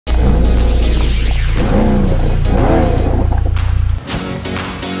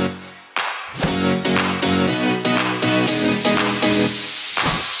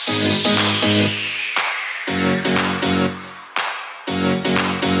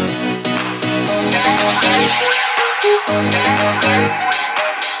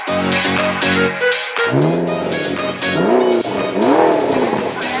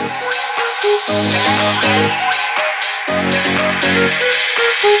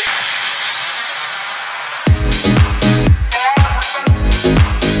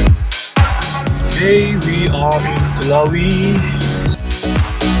are we?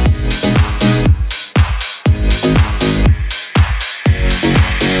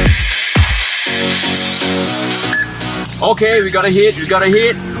 Okay, we got a hit.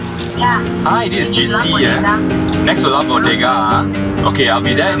 Yeah. Hi, this is GC, yeah? Next to La Bodega. Okay, I'll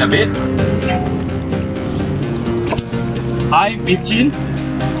be there in a bit. Hi, Miss Chin.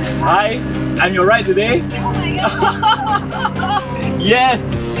 Hi, I'm your ride today. Oh my god.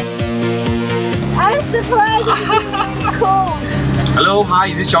 Yes! I'm surprised. It's cool. Hello, hi,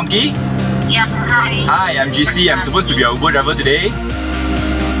 is this Chonky? Yeah, hi. Hi, I'm GC. I'm supposed to be your Uber driver today.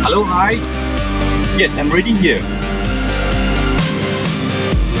 Hello, hi. Yes, I'm ready here.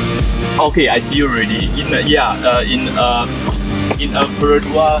 Okay, I see you already. In a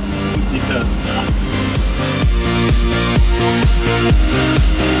Perodua 2-seater.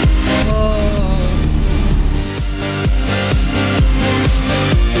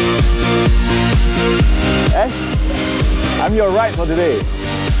 I'm your ride for today.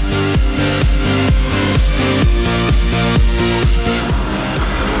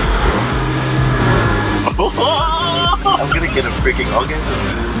 I'm gonna get a freaking orgasm.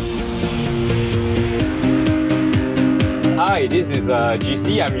 Hi, this is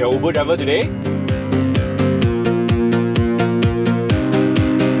GC. I'm your Uber driver today.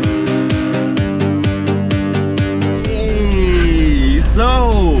 Hey,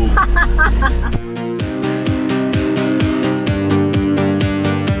 so.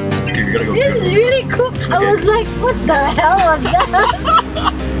 This is really cool. Okay. I was like, what the hell was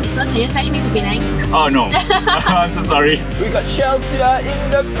that? So can you fetch me to Penang? Oh no, I'm so sorry. We got Chelsea in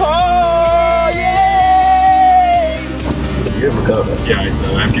the car! Yay! It's a beautiful car. Yeah, it's a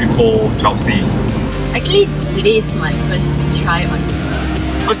MQ4 12C. Actually, today is my first try on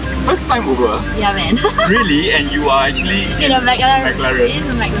Uber. First time Uber? Yeah, man. Really? And you are actually in a McLaren. McLaren. It is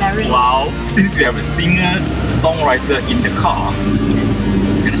a McLaren. Wow. Since we have a singer-songwriter in the car,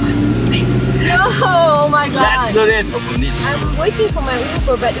 we're gonna ask her to sing. Oh my god. Let's do this. I'm waiting for my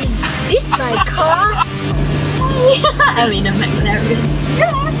Uber, but is this my car? I'm in a McLaren.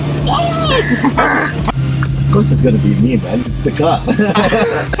 Yes! Yay! Of course it's gonna be me, man. It's the car.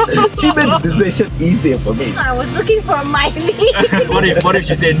 She made the decision easier for me. I was looking for Miley. what if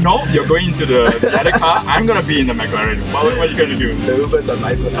she said no? You're going into the other car. I'm gonna be in the McLaren. What are you gonna do? The Uber's on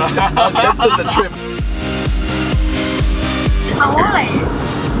my phone. I'll cancel the trip. How old are you?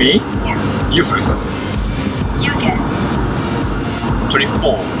 Me? Yeah. You first. You guess.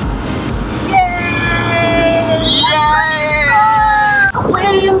 24. Yay! Yay!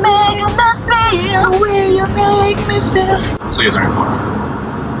 Will you make me feel? Will you make me feel? So you're 24.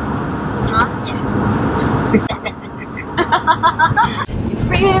 Yes. You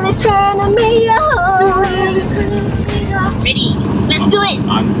really turn me on. Ready? Let's do it!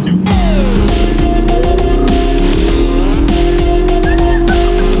 1, 2.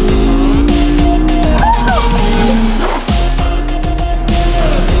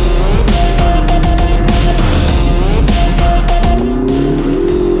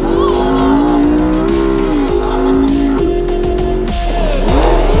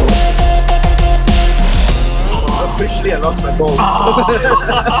 Officially, I lost my balls. I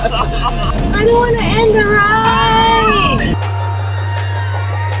don't want to end the ride.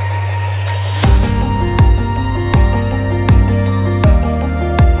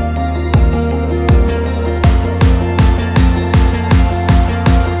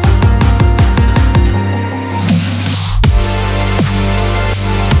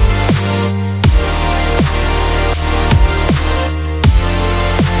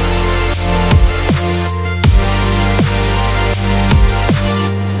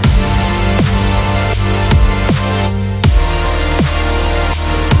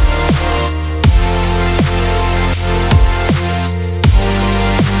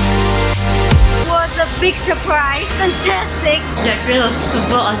 Big surprise, fantastic. Yeah, I feel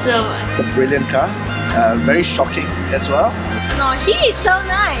super awesome. It's a brilliant car. Very shocking as well. No, he is so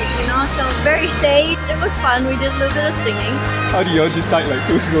nice, you know, so very safe. It was fun. We did a little bit of singing. How do you all decide like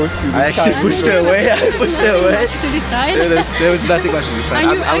who goes to the I actually pushed her away. I pushed her away. Much to decide. There was nothing much to decide.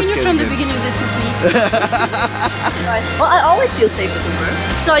 I knew from the beginning this is me. Well, I always feel safe with Uber.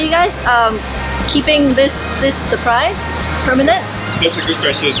 So are you guys keeping this surprise permanent? That's a good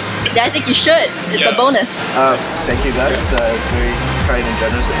question. Yeah, I think you should. It's a bonus. Thank you guys. It's very kind and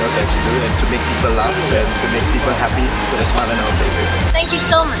generous of you guys to do and to make people laugh and to make people happy, put a smile on our faces. Thank you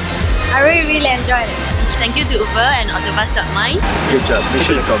so much. I really enjoyed it. Thank you to Uber and AutoBuzz.my. Good job.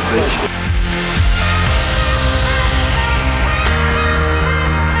 Mission accomplished.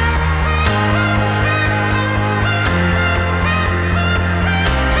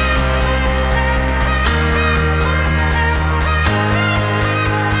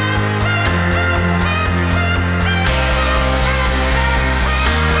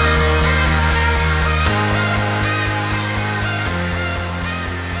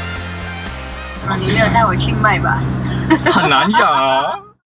 我清迈吧。很难讲啊。